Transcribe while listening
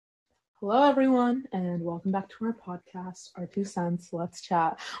Hello, everyone, and welcome back to our podcast, Our Two Cents, Let's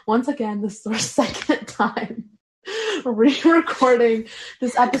Chat. Once again, this is our second time re-recording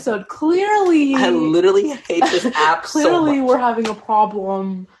this episode. Clearly, I literally hate this app so much. We're having a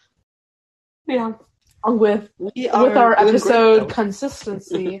problem with We our doing episode great,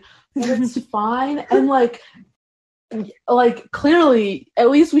 consistency, but it's fine. And clearly, at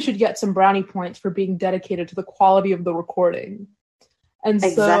least we should get some brownie points for being dedicated to the quality of the recording. And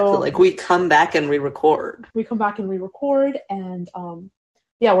exactly. So, like we come back and re-record. And we're back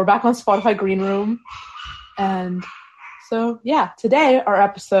on Spotify Green Room. And so, today our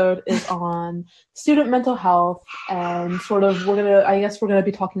episode is on student mental health, and we're gonna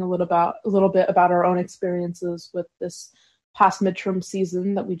be talking a little bit about our own experiences with this past midterm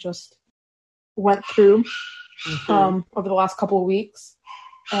season that we just went through over the last couple of weeks.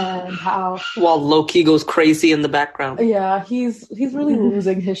 And how while Loki goes crazy in the background. Yeah, he's really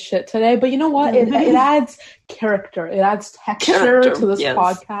losing his shit today. But you know what? It adds character. It adds texture to this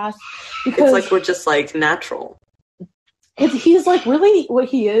podcast. Because it's like we're just like natural. He's like really what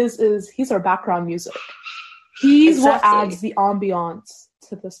he is he's our background music. He's what adds the ambiance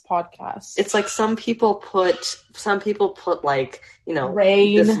to this podcast. It's like some people put like,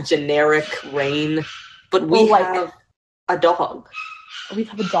 rain. This generic rain. But we have a dog. We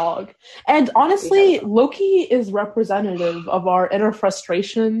have a dog. And honestly, Loki is representative of our inner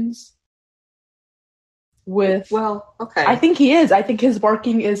frustrations with... Well, okay. I think he is. I think his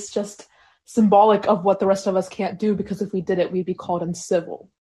barking is just symbolic of what the rest of us can't do, because if we did it, we'd be called uncivil.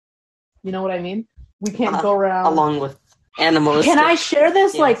 You know what I mean? We can't go around... Along with animals. Can I share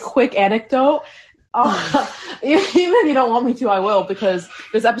this, quick anecdote? Even if you don't want me to, I will, because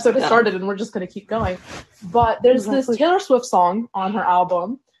this episode has started and we're just going to keep going. But there's this Taylor Swift song on her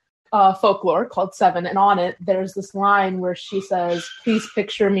album, Folklore, called Seven, and on it there's this line where she says, "Please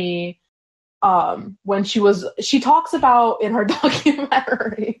picture me," when she talks about in her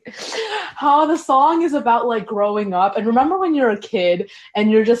documentary how the song is about like growing up. And remember when you're a kid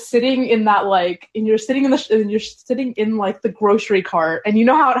and you're just sitting in that you're sitting in the grocery cart, and you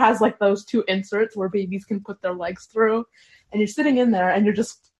know how it has like those two inserts where babies can put their legs through, and you're sitting in there and you're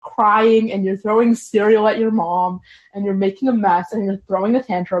just crying and you're throwing cereal at your mom and you're making a mess and you're throwing a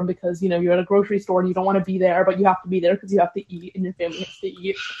tantrum because you're at a grocery store and you don't want to be there, but you have to be there because you have to eat and your family has to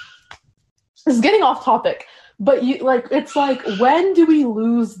eat. It's getting off topic, but it's like, when do we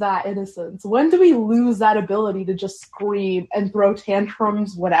lose that innocence? When do we lose that ability to just scream and throw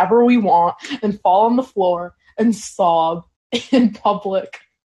tantrums whenever we want and fall on the floor and sob in public?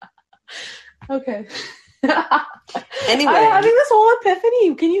 Okay. Anyway, I'm having this whole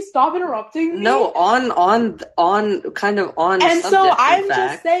epiphany. Can you stop interrupting me? No, on kind of on. And so I'm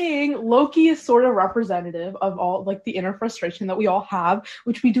just saying, Loki is sort of representative of all like the inner frustration that we all have,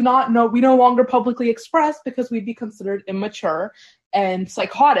 which we no longer publicly express because we'd be considered immature and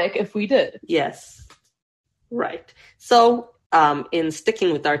psychotic if we did. Yes, right. So, in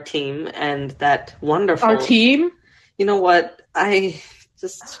sticking with our team and that wonderful team, you know what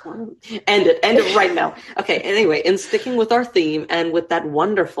just end it right now. Okay, anyway, in sticking with our theme and with that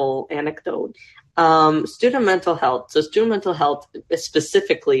wonderful anecdote, student mental health. So student mental health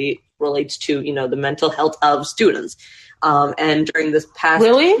specifically relates to, the mental health of students. And during this past...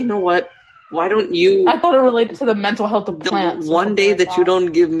 Really? You know what? Why don't you... I thought it related to the mental health of plants. One day that you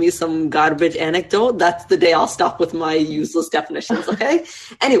don't give me some garbage anecdote, that's the day I'll stop with my useless definitions, okay?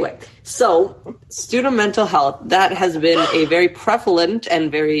 Anyway, so student mental health, that has been a very prevalent and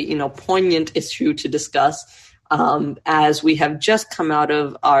very, poignant issue to discuss as we have just come out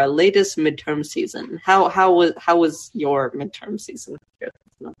of our latest midterm season. How was your midterm season? It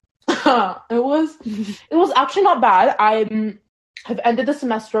was actually not bad. I've ended the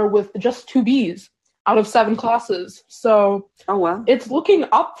semester with just 2 Bs out of 7 classes. So oh wow, it's looking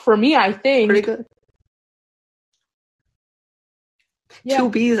up for me, I think. Pretty good. Yeah.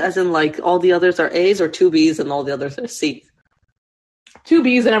 2 Bs as in like all the others are A's, or 2 Bs and all the others are C's? 2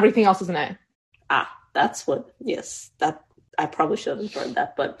 Bs and everything else is an A. That's what, yes. That I probably should have enjoyed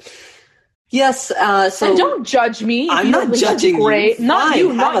that, but yes, so... And don't judge me. I'm not judging great. You. Not Fine,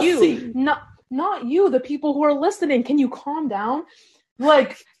 you, not you. C. Not you, the people who are listening. Can you calm down?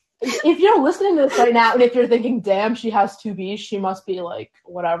 Like, if you're listening to this right now and if you're thinking, damn, she has 2 Bs, she must be like,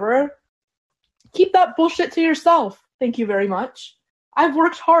 whatever. Keep that bullshit to yourself. Thank you very much. I've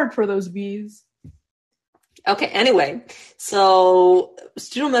worked hard for those Bs. Okay, anyway, so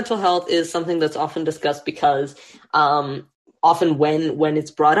student mental health is something that's often discussed because often when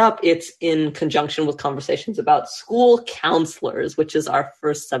it's brought up, it's in conjunction with conversations about school counselors, which is our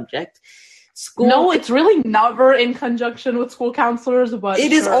first subject. School. No, it's really never in conjunction with school counselors, but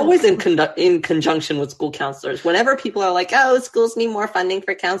it is always in conjunction with school counselors. Whenever people are like, "Oh, schools need more funding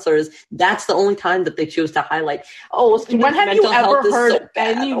for counselors," that's the only time that they choose to highlight. Oh, when have you ever heard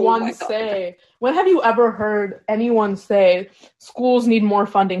anyone say? When have you ever heard anyone say schools need more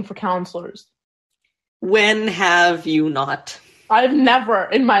funding for counselors? When have you not? I've never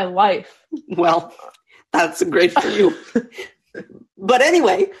in my life. Well, that's great for you. But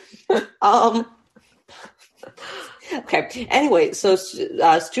anyway, okay. Anyway, so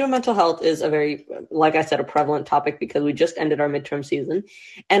student mental health is a very, like I said, a prevalent topic because we just ended our midterm season,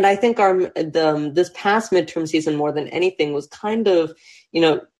 and I think this past midterm season more than anything was kind of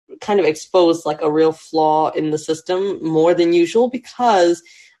exposed like a real flaw in the system more than usual because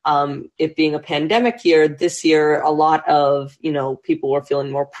it being a pandemic year, this year, a lot of, people were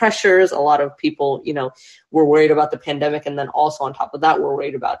feeling more pressures. A lot of people, were worried about the pandemic. And then also on top of that, we're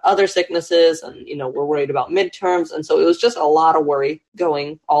worried about other sicknesses and, we're worried about midterms. And so it was just a lot of worry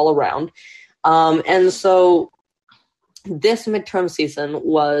going all around. And so this midterm season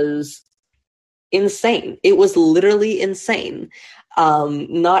was insane. It was literally insane.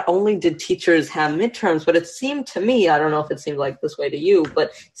 Not only did teachers have midterms, but it seemed to me, I don't know if it seemed like this way to you, but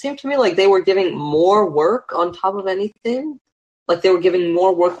it seemed to me like they were giving more work on top of anything. Like they were giving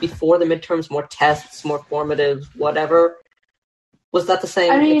more work before the midterms, more tests, more formative, whatever. Was that the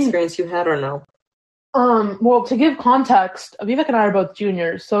same experience you had or no? Well, to give context, Vivek and I are both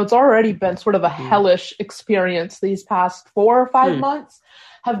juniors, so it's already been sort of a hellish experience. These past 4 or 5 months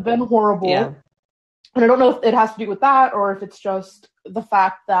have been horrible. Yeah. And I don't know if it has to do with that or if it's just the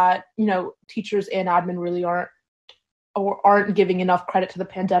fact that, teachers and admin really aren't giving enough credit to the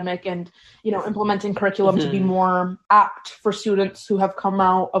pandemic and, implementing curriculum to be more apt for students who have come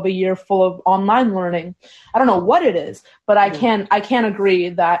out of a year full of online learning. I don't know what it is, but I can agree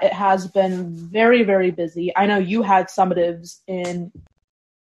that it has been very, very busy. I know you had summatives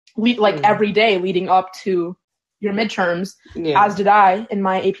every day leading up to your midterms, as did I in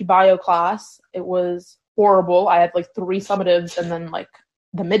my AP Bio class. It was horrible. I had 3 summatives and then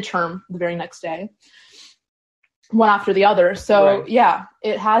the midterm the very next day, one after the other. So yeah,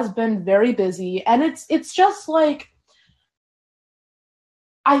 it has been very busy, and it's just I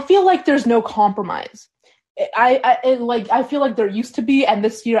feel like there's no compromise. I feel like there used to be, and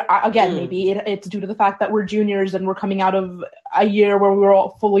this year again maybe it's due to the fact that we're juniors and we're coming out of a year where we were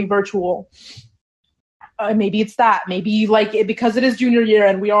all fully virtual. Maybe it's that. Maybe because it is junior year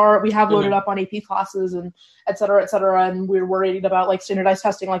and we have loaded up on AP classes and et cetera, and we're worried about standardized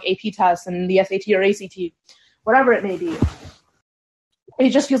testing like AP tests and the SAT or ACT, whatever it may be.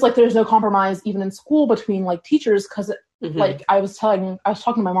 It just feels like there's no compromise even in school between teachers because I was talking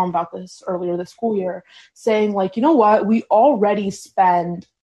to my mom about this earlier this school year, saying you know what, we already spend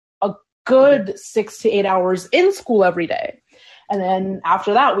a good 6 to 8 hours in school every day. And then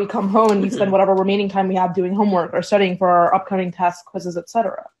after that, we come home and we spend whatever remaining time we have doing homework or studying for our upcoming tests, quizzes,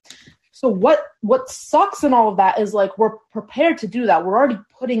 etc. So what sucks in all of that is we're prepared to do that. We're already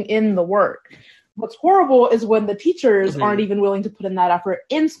putting in the work. What's horrible is when the teachers aren't even willing to put in that effort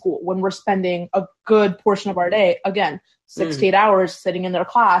in school, when we're spending a good portion of our day, again, 6 to 8 hours sitting in their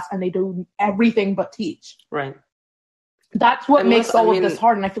class, and they do everything but teach. Right. That's what makes all of this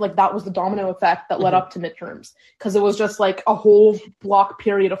hard. And I feel like that was the domino effect that led up to midterms. Because it was just a whole block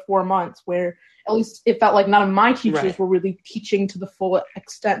period of 4 months where at least it felt like none of my teachers were really teaching to the full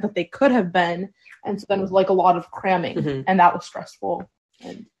extent that they could have been. And so then it was a lot of cramming. And that was stressful.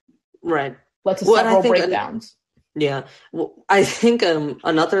 And led to several breakdowns. Yeah. Well, I think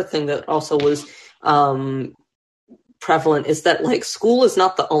another thing that also was prevalent is that school is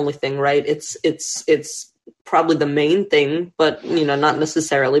not the only thing, right? It's probably the main thing, but not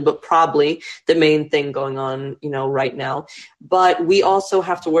necessarily, but probably the main thing going on right now. But we also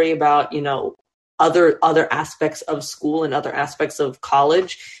have to worry about other aspects of school and other aspects of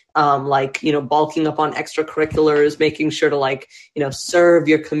college, bulking up on extracurriculars, making sure to serve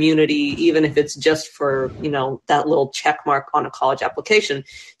your community, even if it's just for that little check mark on a college application.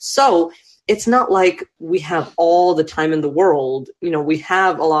 So it's not like we have all the time in the world. We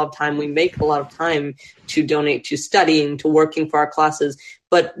have a lot of time. We make a lot of time to donate to studying, to working for our classes,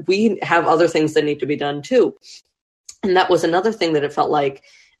 but we have other things that need to be done too. And that was another thing that it felt like,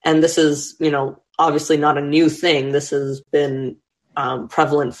 and this is, obviously not a new thing. This has been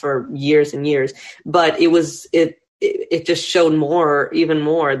prevalent for years and years, but it just showed even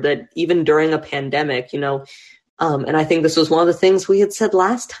more that even during a pandemic, and I think this was one of the things we had said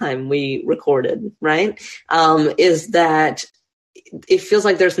last time we recorded, right? Is that it feels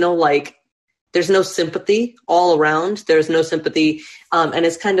like there's no there's no sympathy all around. There's no sympathy. And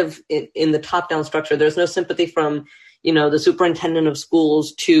it's kind of in the top-down structure. There's no sympathy from, the superintendent of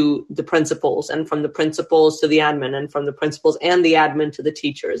schools to the principals, and from the principals to the admin, and from the principals and the admin to the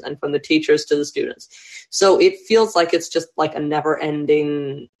teachers, and from the teachers to the students. So it feels like it's just like a never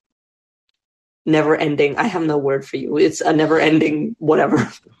ending, I have no word for you. It's a never ending,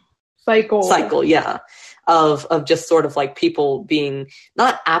 whatever. Cycle. Yeah. Of just sort of like people being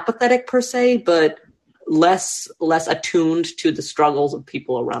not apathetic per se, but less attuned to the struggles of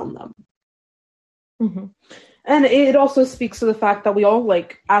people around them. Mm-hmm. And it also speaks to the fact that we all,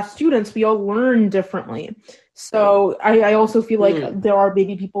 like, as students, we all learn differently. So I also feel like there are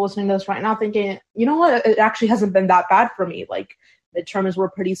maybe people listening to this right now thinking, you know what, it actually hasn't been that bad for me. Like, midterms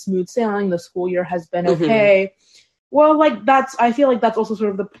were pretty smooth sailing. The school year has been okay. Mm-hmm. Well, like, I feel like that's also sort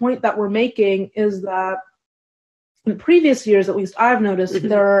of the point that we're making, is that in previous years, at least I've noticed,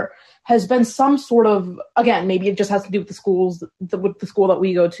 there has been some sort of, again, maybe it just has to do with the schools, with the school that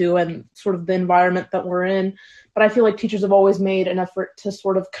we go to and sort of the environment that we're in. But I feel like teachers have always made an effort to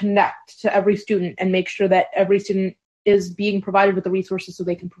sort of connect to every student and make sure that every student is being provided with the resources so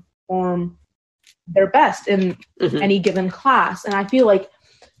they can perform their best in any given class. And I feel like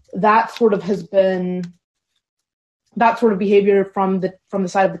that sort of has been, that sort of behavior from the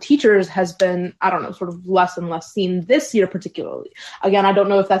side of the teachers has been, I don't know, sort of less and less seen this year particularly. Again, I don't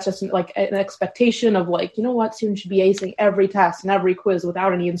know if that's just like an expectation of like, you know what, students should be acing every test and every quiz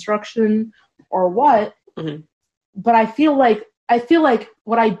without any instruction or what. Mm-hmm. But I feel like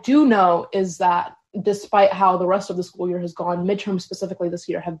what I do know is that despite how the rest of the school year has gone, midterms specifically this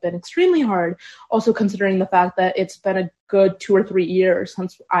year have been extremely hard, also considering the fact that it's been a good 2 or 3 years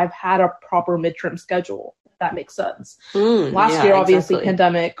since I've had a proper midterm schedule. That makes sense. Last year, obviously, exactly.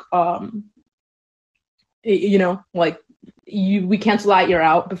 Pandemic, we canceled that year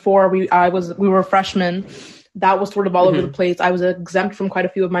out. Before we were freshmen. That was sort of all over the place. I was exempt from quite a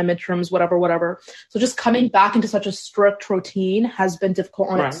few of my midterms, whatever. So just coming back into such a strict routine has been difficult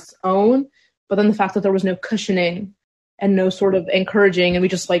on its own. But then the fact that there was no cushioning and no sort of encouraging, and we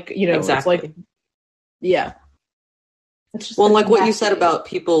just exactly. It's like, yeah. It's just like what you said about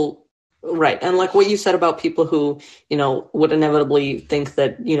people. Right. And like what you said about people who, would inevitably think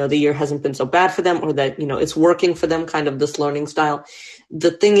that, the year hasn't been so bad for them, or that, it's working for them, kind of this learning style.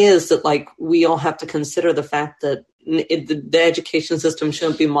 The thing is that, like, we all have to consider the fact that the education system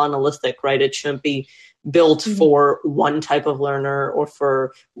shouldn't be monolithic, right? It shouldn't be built for one type of learner or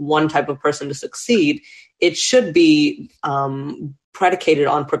for one type of person to succeed. It should be predicated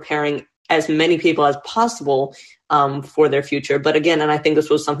on preparing as many people as possible for their future. But again, and I think this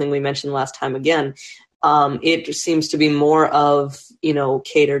was something we mentioned last time again, it seems to be more of,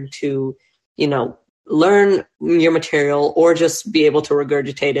 catered to, learn your material or just be able to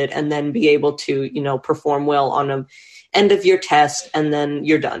regurgitate it and then be able to, perform well on a end of year test, and then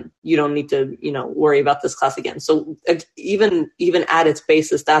you're done. You don't need to, worry about this class again. So even at its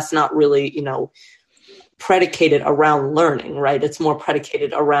basis, that's not really, predicated around learning, right? It's more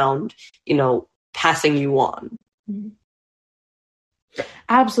predicated around, passing you on.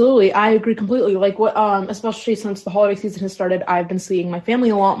 Absolutely. I agree completely. Like what, especially since the holiday season has started, I've been seeing my family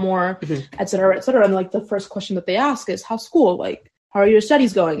a lot more, et cetera, et cetera. And like the first question that they ask is, how's school? Like, how are your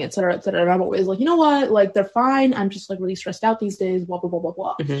studies going? Et cetera, et cetera. And I'm always like, you know what? Like, they're fine. I'm just like really stressed out these days, blah, blah, blah, blah,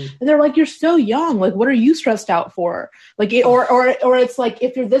 blah. And they're like, you're so young. Like, what are you stressed out for? Like, or it's like,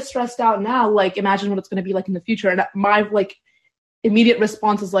 if you're this stressed out now, like, imagine what it's going to be like in the future. And my like immediate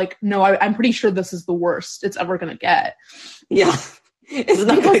response is like, no, I'm pretty sure this is the worst it's ever going to get. Yeah. It's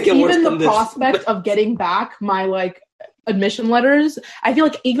not going to get worse than this. Even the prospect of getting back my like admission letters, I feel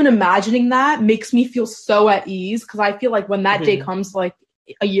like even imagining that makes me feel so at ease, because I feel like when that day comes, like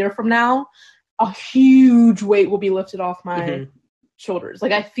a year from now, a huge weight will be lifted off my shoulders.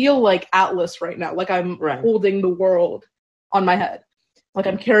 Like I feel like Atlas right now, like I'm holding the world on my head. Like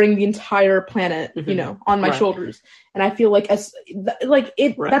I'm carrying the entire planet, on my shoulders. And I feel like that's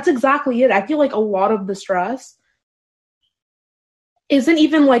exactly it. I feel like a lot of the stress isn't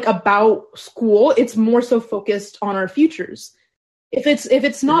even like about school. It's more so focused on our futures. If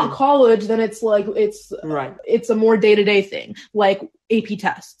it's not college, then it's like, it's a more day-to-day thing, like AP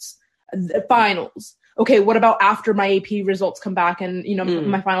tests, finals. Okay, what about after my AP results come back and,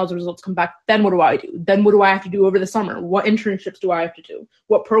 my finals results come back? Then what do I do? Then what do I have to do over the summer? What internships do I have to do?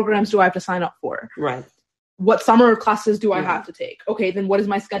 What programs do I have to sign up for? Right. What summer classes do I have to take? Okay, then what is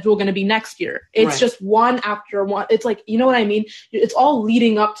my schedule going to be next year? It's just one after one. It's like, you know what I mean? It's all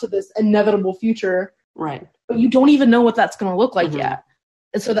leading up to this inevitable future. Right. But you don't even know what that's going to look like yet.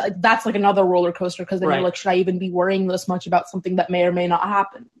 And so that's like another roller coaster, because then you're like, should I even be worrying this much about something that may or may not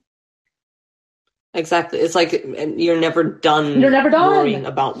happen? Exactly. It's like you're never done. You're never done worrying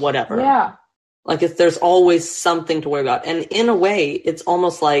about whatever. Yeah. Like there's always something to worry about, and in a way, it's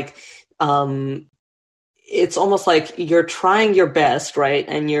almost like you're trying your best, right?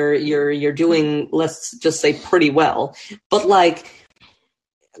 And you're doing, let's just say, pretty well, but like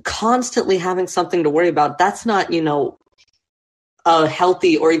constantly having something to worry about. That's not, a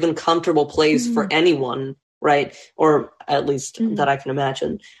healthy or even comfortable place for anyone, right? Or at least that I can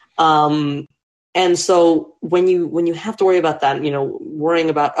imagine. And so when you have to worry about that, worrying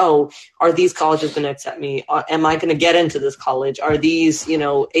about, oh, are these colleges going to accept me? Am I going to get into this college? Are these,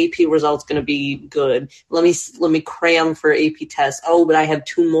 AP results going to be good? Let me cram for AP tests. Oh, but I have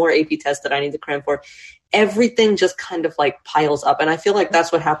 2 more AP tests that I need to cram for. Everything just kind of like piles up. And I feel like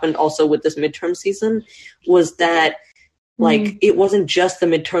that's what happened also with this midterm season, was that like it wasn't just the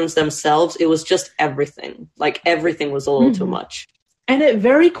midterms themselves. It was just everything. Like everything was a little too much. And it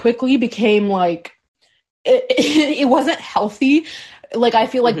very quickly became like, it wasn't healthy. Like, I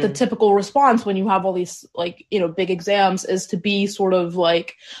feel like the typical response when you have all these, like, big exams is to be sort of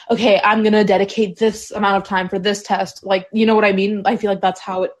like, okay, I'm going to dedicate this amount of time for this test. Like, you know what I mean? I feel like that's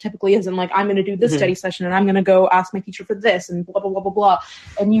how it typically is. And like, I'm going to do this study session and I'm going to go ask my teacher for this and blah, blah, blah, blah, blah.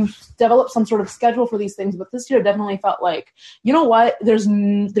 And you develop some sort of schedule for these things. But this year definitely felt like, you know what? There's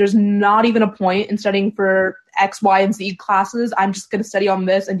not even a point in studying for X, Y, and Z classes. I'm just going to study on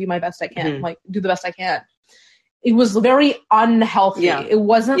this and do my best I can. Like, do the best I can. It was very unhealthy. Yeah. It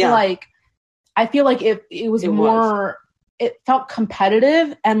wasn't like, I feel like it was more, it felt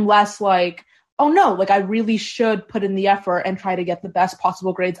competitive and less like, oh no, like I really should put in the effort and try to get the best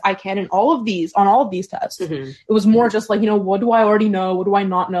possible grades I can on all of these tests. It was more just like, what do I already know? What do I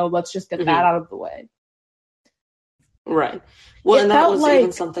not know? Let's just get that out of the way. Right. Well, and that was like,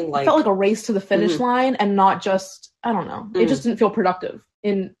 even something like... It felt like a race to the finish line and not just, I don't know. It just didn't feel productive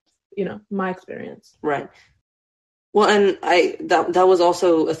in, my experience. Right. Well, and that was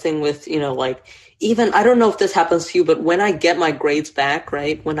also a thing with, like, even, I don't know if this happens to you, but when I get my grades back,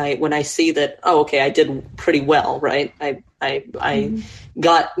 right, when I see that, oh, okay, I did pretty well, right, I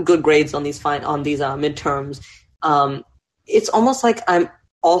got good grades on these midterms, it's almost like I'm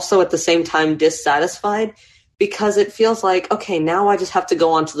also at the same time dissatisfied, because it feels like, okay, now I just have to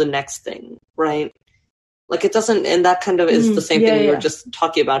go on to the next thing, right? Like it doesn't, and that kind of is the same thing we were just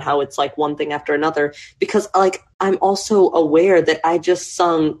talking about, how it's like one thing after another, because like I'm also aware that I just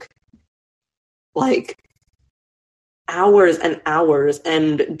sunk like hours and hours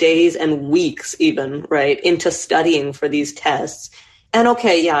and days and weeks even, right, into studying for these tests. And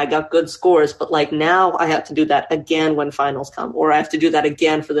okay, yeah, I got good scores, but like now I have to do that again when finals come, or I have to do that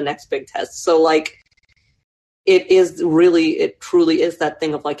again for the next big test. So like it truly is that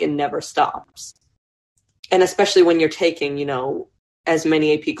thing of like, it never stops. And especially when you're taking, as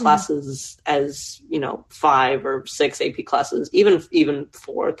many AP classes as, 5 or 6 AP classes, even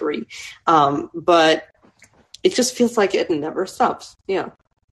 4 or 3. But it just feels like it never stops. Yeah.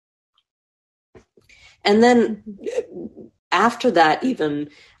 And then after that, even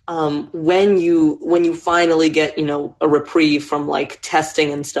when you finally get, a reprieve from like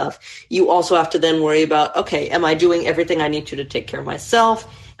testing and stuff, you also have to then worry about, okay, am I doing everything I need to take care of myself?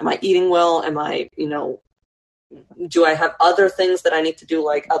 Am I eating well? Am I, do I have other things that I need to do,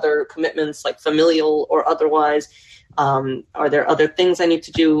 like other commitments, like familial or otherwise? Are there other things I need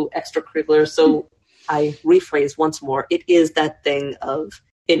to do, extracurricular? So I rephrase once more. It is that thing of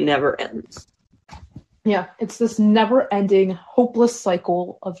it never ends. Yeah, it's this never-ending, hopeless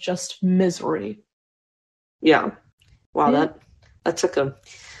cycle of just misery. Yeah. Wow, that took a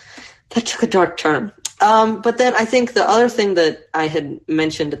dark turn. But then I think the other thing that I had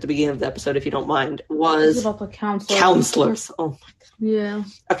mentioned at the beginning of the episode, if you don't mind, was about the counselors. Oh my God. Yeah.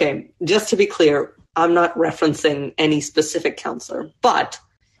 Okay, just to be clear, I'm not referencing any specific counselor, but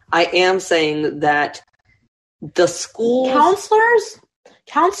I am saying that the school counselors,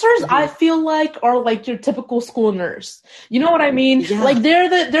 I feel like, are like your typical school nurse. You know what I mean? Yeah. Like they're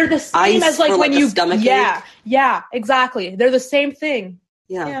the same as like when you ache. Yeah, exactly. They're the same thing.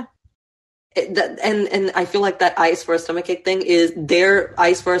 Yeah. And I feel like that ice for a stomach ache thing is their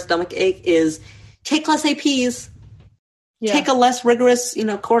ice for a stomach ache is take less APs, take a less rigorous,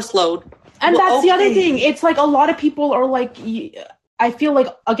 course load. And that's the other thing. It's like a lot of people are like, I feel like,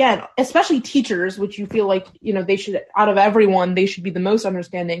 again, especially teachers, which you feel like, they should, out of everyone, they should be the most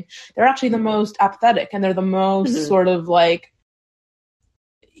understanding. They're actually the most apathetic, and they're the most sort of like,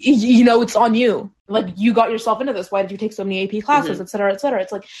 it's on you. Like, you got yourself into this. Why did you take so many AP classes, et cetera, et cetera?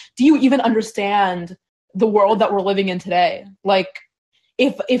 It's like, do you even understand the world that we're living in today? Like,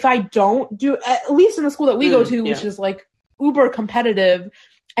 if I don't do, at least in the school that we go to, which is like uber competitive,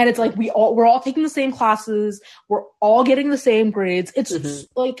 And it's like we're all taking the same classes, we're all getting the same grades. It's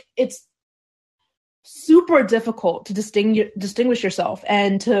like it's super difficult to distinguish yourself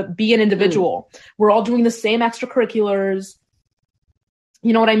and to be an individual. We're all doing the same extracurriculars.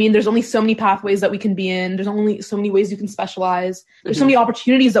 You know what I mean? There's only so many pathways that we can be in. There's only so many ways you can specialize. There's so many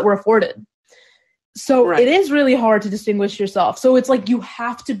opportunities that we're afforded. So it is really hard to distinguish yourself. So it's like you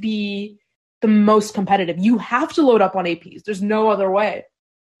have to be the most competitive. You have to load up on APs. There's no other way.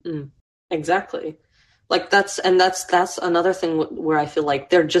 Exactly. Like that's another thing where I feel like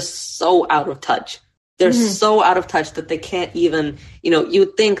they're just so out of touch. They're so out of touch that they can't even,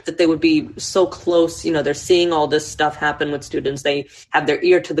 you'd think that they would be so close. They're seeing all this stuff happen with students. They have their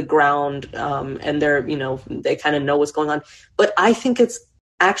ear to the ground, and they're, they kind of know what's going on. But I think it's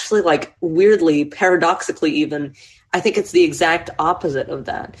actually, like, weirdly, paradoxically even, I think it's the exact opposite of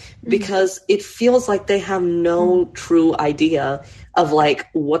that, because it feels like they have no true idea of, like,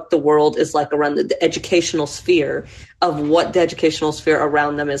 what the world is like around the educational sphere, of what the educational sphere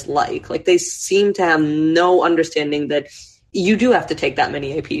around them is like. Like, they seem to have no understanding that you do have to take that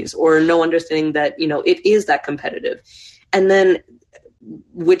many APs, or no understanding that, it is that competitive. And then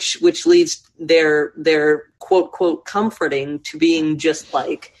which leads their quote, quote, comforting to being just,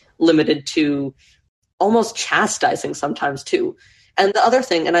 like, limited to almost chastising sometimes too. And the other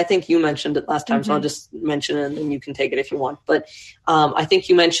thing, and I think you mentioned it last time, so I'll just mention it and then you can take it if you want. But I think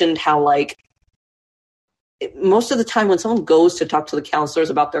you mentioned how, like, most of the time when someone goes to talk to the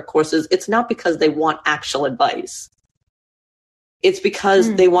counselors about their courses, it's not because they want actual advice. It's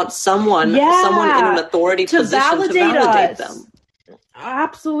because they want someone in an authority position to validate them.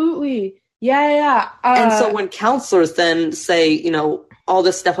 Absolutely. Yeah. And so when counselors then say, all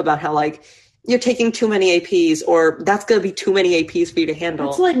this stuff about how, like, you're taking too many APs, or that's going to be too many APs for you to handle.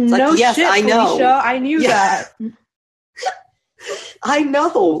 It's like, no, yes, shit, I know. Felicia, I knew that. I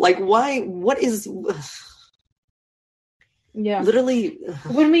know. Like, why? What is... Yeah. Literally.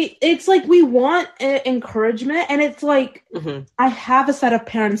 It's like we want encouragement, and it's like, I have a set of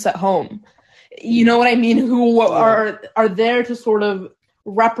parents at home. You know what I mean? Who are there to sort of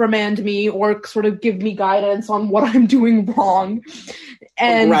reprimand me or sort of give me guidance on what I'm doing wrong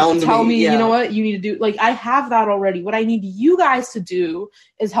and tell me, you know what you need to do. Like, I have that already. What I need you guys to do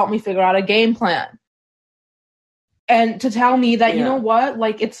is help me figure out a game plan and to tell me that, you know what,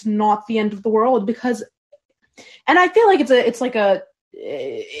 like, it's not the end of the world. Because, and I feel like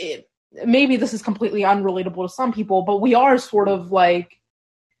maybe this is completely unrelatable to some people, but we are sort of like,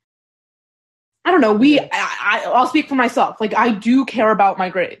 I don't know. I'll speak for myself. Like, I do care about my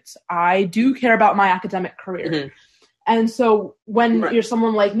grades. I do care about my academic career. And so when you're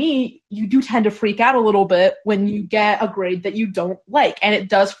someone like me, you do tend to freak out a little bit when you get a grade that you don't like. And it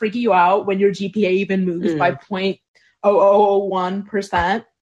does freak you out when your GPA even moves by 0.0001%.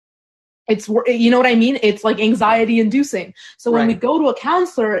 It's, you know what I mean? It's like anxiety inducing. So when we go to a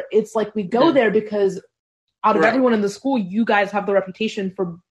counselor, it's like we go there because out of everyone in the school, you guys have the reputation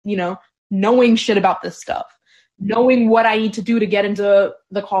for, knowing shit about this stuff, knowing what I need to do to get into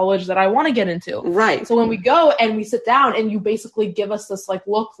the college that I want to get into. Right. So when we go and we sit down and you basically give us this, like,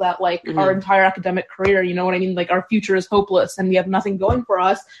 look that, like, our entire academic career, you know what I mean? Like, our future is hopeless and we have nothing going for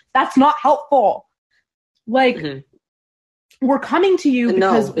us. That's not helpful. Like, we're coming to you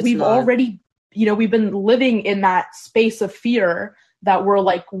because we've already, we've been living in that space of fear that we're,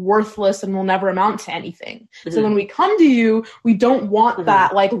 like, worthless and will never amount to anything. So when we come to you, we don't want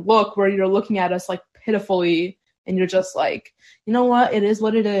that, like, look where you're looking at us, like, pitifully, and you're just like, you know what, it is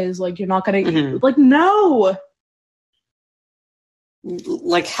what it is. Like, you're not gonna, like, no.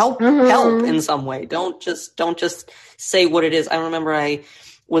 Like, help in some way. Don't just say what it is. I remember I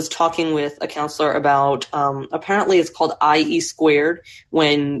was talking with a counselor about, apparently it's called IE squared,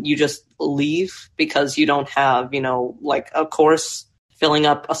 when you just leave because you don't have, like, a course filling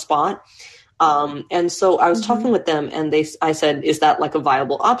up a spot. And so I was talking with them, and I said, is that, like, a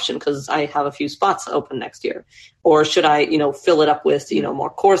viable option? Because I have a few spots open next year. Or should I, fill it up with,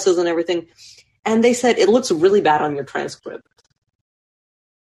 more courses and everything? And they said, it looks really bad on your transcript.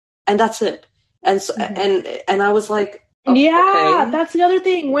 And that's it. And so, and I was like, okay. That's the other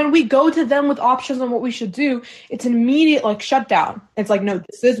thing. When we go to them with options on what we should do, it's an immediate, like, shutdown. It's like, no,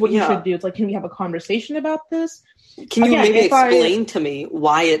 this is what you should do. It's like, can we have a conversation about this? Can you maybe explain to me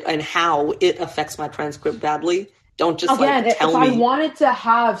why it and how it affects my transcript badly? Don't just tell me. If I wanted to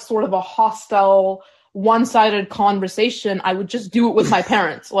have sort of a hostile, one-sided conversation, I would just do it with my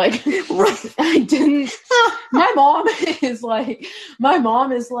parents. Like, I didn't. My mom is like,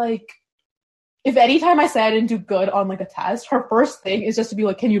 if anytime I say I didn't do good on like a test, her first thing is just to be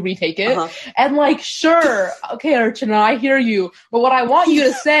like, can you retake it? And like, sure, okay, Archana, I hear you. But what I want you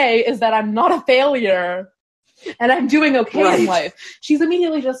to say is that I'm not a failure and I'm doing okay in life. She's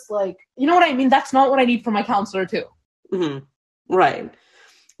immediately just like, you know what I mean? That's not what I need from my counselor too. Mm-hmm. Right.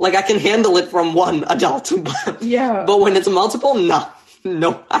 Like I can handle it from one adult. But when it's multiple,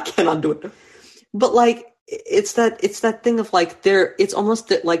 no, I cannot do it. But like, it's that thing of like it's almost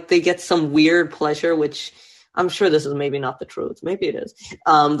that like they get some weird pleasure, which I'm sure this is maybe not the truth. Maybe it is.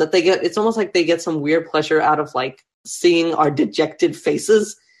 That it's almost like they get some weird pleasure out of like seeing our dejected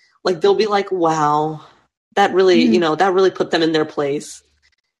faces. Like they'll be like, wow, that really, that really put them in their place.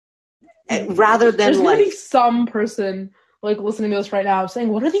 Rather than there's like gonna be some person like listening to this right now saying,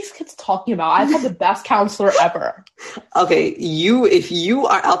 what are these kids talking about? I've had the best counselor ever. Okay, if you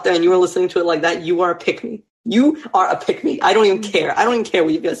are out there and you are listening to it like that, you are a pick-me. You are a pick-me. I don't even care. I don't even care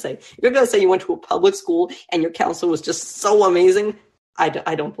what you're going to say. If you're going to say you went to a public school and your counselor was just so amazing, I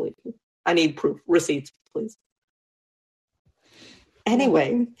don't believe you. I need proof. Receipts, please.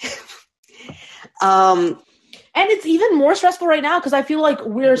 Anyway. And it's even more stressful right now because I feel like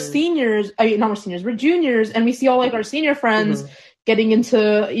we're seniors. I mean, not we're seniors. We're juniors, and we see all like our senior friends getting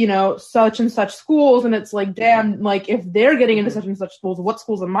into, such and such schools, and it's like, damn, like if they're getting into such and such schools, what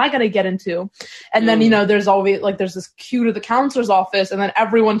schools am I going to get into? And then there's always like there's this queue to the counselor's office, and then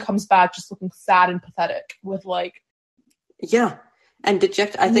everyone comes back just looking sad and pathetic with like, and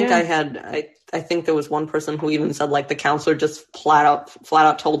dejected. I think I think there was one person who even said like the counselor just flat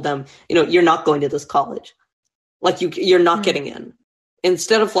out told them, you're not going to this college. Like you're not getting in.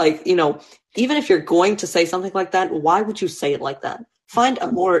 Instead of like, even if you're going to say something like that, why would you say it like that? Find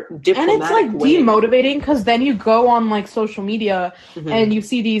a more diplomatic way. And it's like demotivating because then you go on like social media and you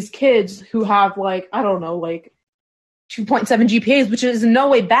see these kids who have like, I don't know, like 2.7 GPAs, which is in no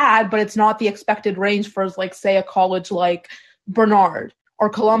way bad, but it's not the expected range for like, say, a college like Bernard or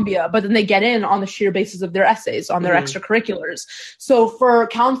Columbia, but then they get in on the sheer basis of their essays, on their extracurriculars. So for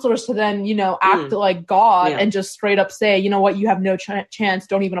counselors to then, act like God and just straight up say, you know what, you have no chance,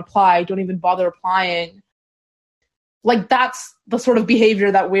 don't even apply, don't even bother applying. Like that's the sort of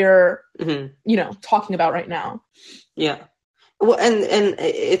behavior that we're, talking about right now. Yeah. Well, and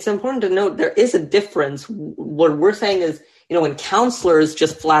it's important to note there is a difference. What we're saying is, when counselors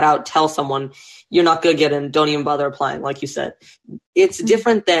just flat out tell someone, you're not going to get in, don't even bother applying, like you said. It's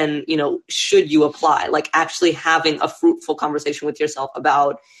different than, should you apply? Like actually having a fruitful conversation with yourself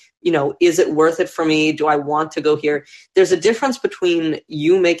about, is it worth it for me? Do I want to go here? There's a difference between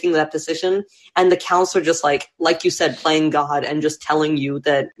you making that decision and the counselor just like you said, playing God and just telling you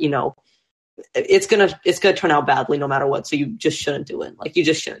that, it's gonna turn out badly no matter what. So you just shouldn't do it. Like you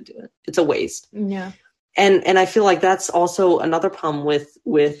just shouldn't do it. It's a waste. Yeah. And I feel like that's also another problem with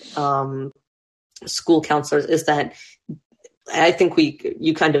school counselors is that I think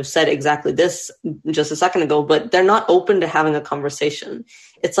you kind of said exactly this just a second ago, but they're not open to having a conversation.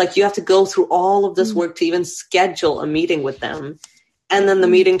 It's like you have to go through all of this work to even schedule a meeting with them. And then the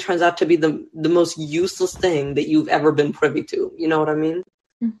meeting turns out to be the most useless thing that you've ever been privy to. You know what I mean?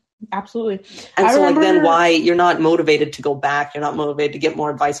 Absolutely. And then why you're not motivated to go back, you're not motivated to get more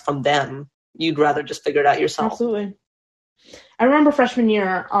advice from them. You'd rather just figure it out yourself. Absolutely. I remember freshman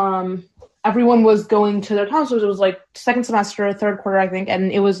year, everyone was going to their counselors. It was like second semester, third quarter, I think.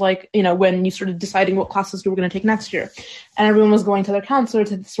 And it was like, when you started deciding what classes you were going to take next year. And everyone was going to their counselor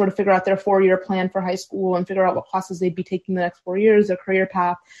to sort of figure out their 4-year plan for high school and figure out what classes they'd be taking the next 4 years, their career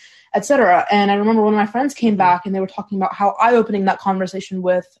path, etc. And I remember one of my friends came back and they were talking about how eye-opening that conversation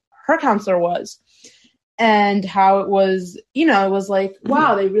with her counselor was. And how it was, it was like,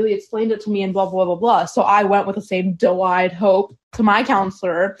 wow, they really explained it to me and blah, blah, blah, blah. So I went with the same doe-eyed hope to my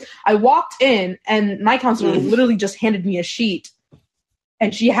counselor. I walked in and my counselor literally just handed me a sheet.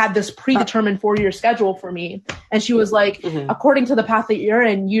 And she had this predetermined 4-year schedule for me. And she was like, according to the path that you're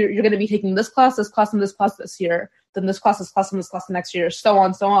in, you're going to be taking this class, and this class this year. Then this class, and this class next year, so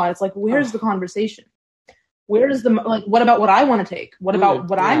on, so on. It's like, where's the conversation? Where's what about what I want to take? What about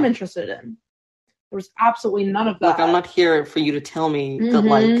what I'm interested in? There was absolutely none of that. Look, I'm not here for you to tell me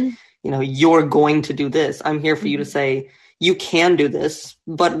that, you're going to do this. I'm here for you to say, you can do this,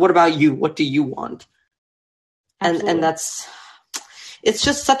 but what about you? What do you want? And it's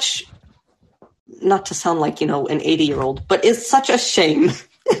just such, not to sound like, an 80-year-old, but it's such a shame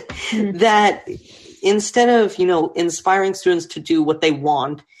that instead of, inspiring students to do what they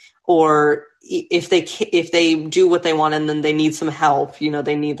want, or if they do what they want and then they need some help,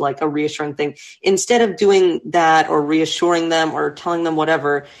 they need like a reassuring thing. Instead of doing that or reassuring them or telling them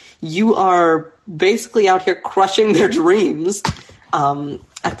whatever, you are basically out here crushing their dreams.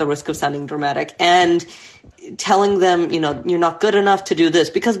 at the risk of sounding dramatic, and telling them, you're not good enough to do this,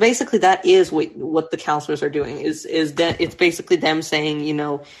 because basically that is what the counselors are doing, is that it's basically them saying,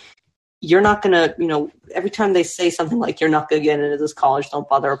 you're not going to, every time they say something like, you're not going to get into this college, don't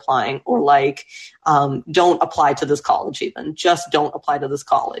bother applying, or like, don't apply to this college even, just don't apply to this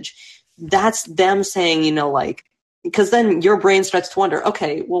college. That's them saying, like, because then your brain starts to wonder,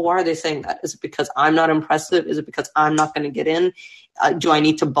 okay, well, why are they saying that? Is it because I'm not impressive? Is it because I'm not going to get in? Do I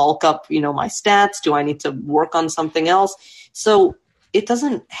need to bulk up, my stats? Do I need to work on something else? So it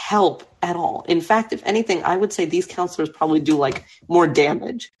doesn't help at all. In fact, if anything, I would say these counselors probably do like more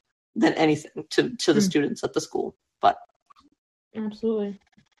damage than anything to the students at the school. But absolutely.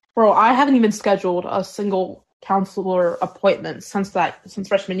 Bro, I haven't even scheduled a single counselor appointment since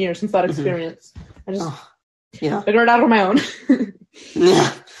freshman year, since that experience. I just figured it out on my own.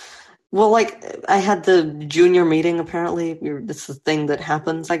 Yeah. Well, like, I had the junior meeting, apparently. This is a thing that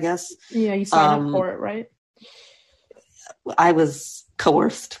happens, I guess. Yeah, you signed up for it, right? I was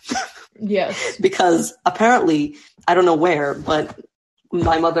coerced. Yes. Because apparently, I don't know where, but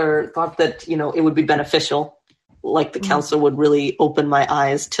my mother thought that, it would be beneficial. Like, the counselor would really open my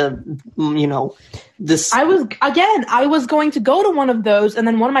eyes to, this. I was going to go to one of those, and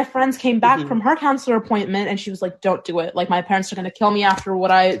then one of my friends came back from her counselor appointment, and she was like, don't do it. Like, my parents are going to kill me after what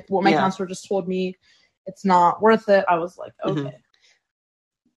my counselor just told me. It's not worth it. I was like, okay.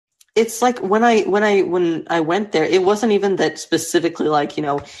 It's like when I went there, it wasn't even that specifically like,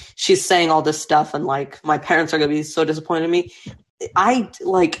 she's saying all this stuff and like my parents are going to be so disappointed in me.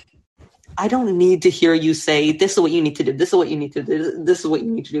 I don't need to hear you say, this is what you need to do. This is what you need to do. This is what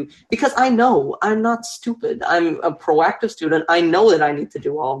you need to do. Because I know I'm not stupid. I'm a proactive student. I know that I need to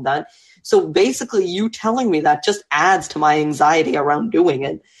do all of that. So basically you telling me that just adds to my anxiety around doing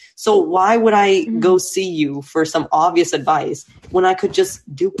it. So why would I go see you for some obvious advice when I could just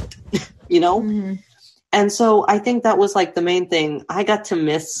do it, And so I think that was like the main thing. I got to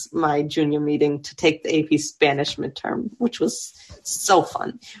miss my junior meeting to take the AP Spanish midterm, which was so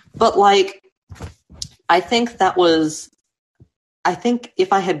fun. But like, I think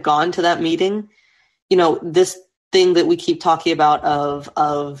if I had gone to that meeting, this thing that we keep talking about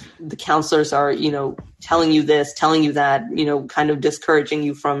of the counselors are, telling you this, telling you that, kind of discouraging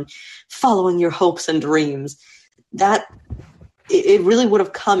you from following your hopes and dreams, that it really would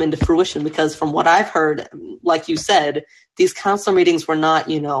have come into fruition, because from what I've heard, like you said, these counselor meetings were not,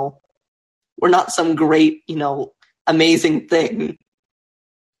 were not some great, amazing thing.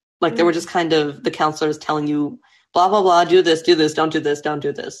 Like they were just kind of the counselors telling you, blah, blah, blah, do this, don't do this, don't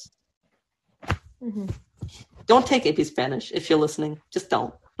do this. Don't take AP Spanish if you're listening. Just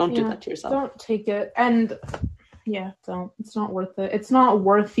don't do that to yourself. Don't take it. And don't. It's not worth it. It's not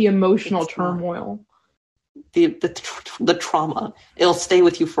worth the emotional turmoil. The trauma. It'll stay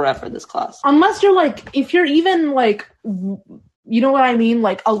with you forever, this class. Unless you're like, if you're even like, you know what I mean?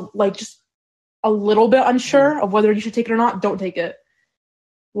 Like just a little bit unsure of whether you should take it or not, don't take it.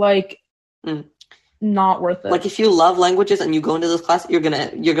 Like, not worth it. Like if you love languages and you go into this class, you're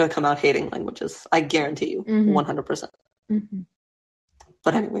gonna come out hating languages. I guarantee you, 100%.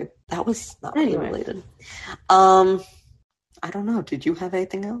 But anyway, that was not really related. I don't know. Did you have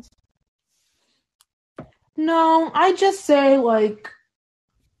anything else? No, I just say like,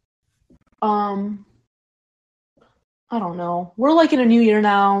 I don't know. We're like in a new year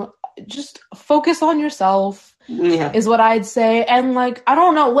now. Just focus on yourself. Yeah. Is what I'd say. And like, I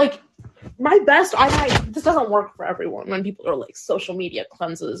don't know, like my best, this doesn't work for everyone when people are like social media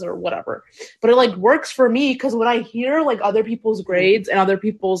cleanses or whatever, but it like works for me because when I hear like other people's grades and other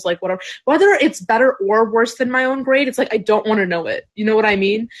people's like whatever, whether it's better or worse than my own grade, it's like, I don't want to know it. You know what I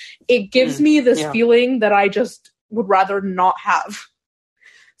mean? It gives me this feeling that I just would rather not have.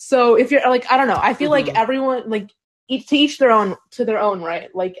 So if you're like, I don't know, I feel like everyone, like to each their own, right?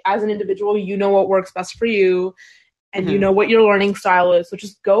 Like as an individual, you know what works best for you. And you know what your learning style is. So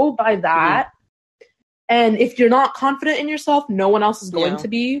just go by that. And if you're not confident in yourself, no one else is going to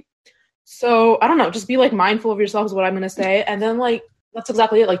be. So I don't know, just be like mindful of yourself is what I'm going to say. And then like, that's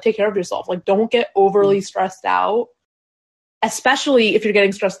exactly it. Like take care of yourself. Like don't get overly stressed out, especially if you're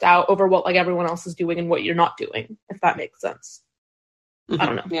getting stressed out over what like everyone else is doing and what you're not doing, if that makes sense. I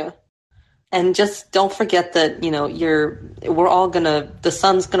don't know. Yeah. And just don't forget that, we're all the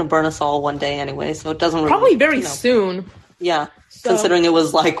sun's gonna burn us all one day anyway, so it doesn't really... Probably very soon. Yeah, considering it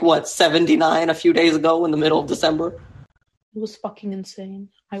was like, 79 a few days ago in the middle of December. It was fucking insane.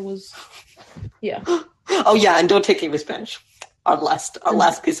 Yeah. Oh yeah, and don't take English Spanish. Our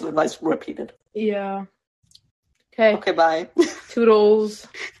last piece of advice repeated. Yeah. Okay. Okay, bye. Toodles.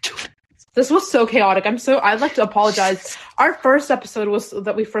 This was so chaotic. I'd like to apologize. Our first episode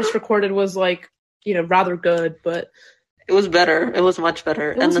that we first recorded was like, rather good, but it was better. It was much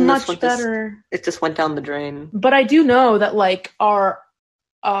better. It was much better. It just went down the drain. But I do know that like our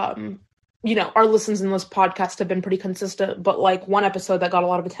listens in this podcast have been pretty consistent, but like one episode that got a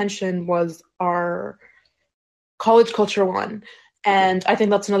lot of attention was our college culture one. And I think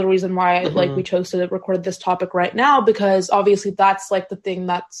that's another reason why like we chose to record this topic right now, because obviously that's like the thing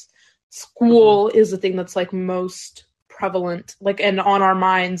that's school is the thing that's like most prevalent, like, and on our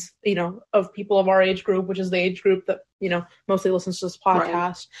minds, of people of our age group, which is the age group that, mostly listens to this podcast.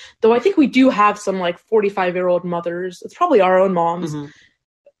 Right. Though I think we do have some like 45-year-old mothers. It's probably our own moms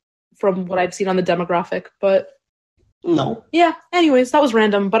from what I've seen on the demographic, but no. Yeah. Anyways, that was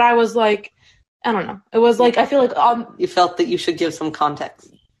random, but I was like, I don't know. It was like, I feel like you felt that you should give some context.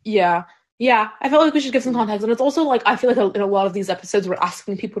 Yeah. Yeah, I felt like we should give some context. And it's also like, I feel like in a lot of these episodes, we're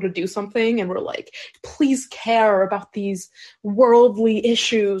asking people to do something and we're like, please care about these worldly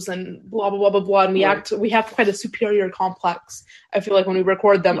issues and blah, blah, blah, blah, blah. And we have quite a superior complex. I feel like when we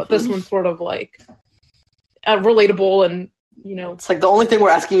record them, but this one's sort of like relatable and, It's like the only thing we're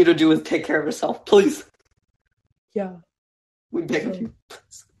asking you to do is take care of yourself, please. Yeah. We beg you.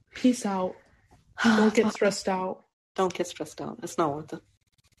 Peace out. Don't get stressed out. Don't get stressed out. It's not worth it.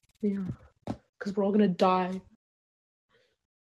 Yeah. Because we're all going to die.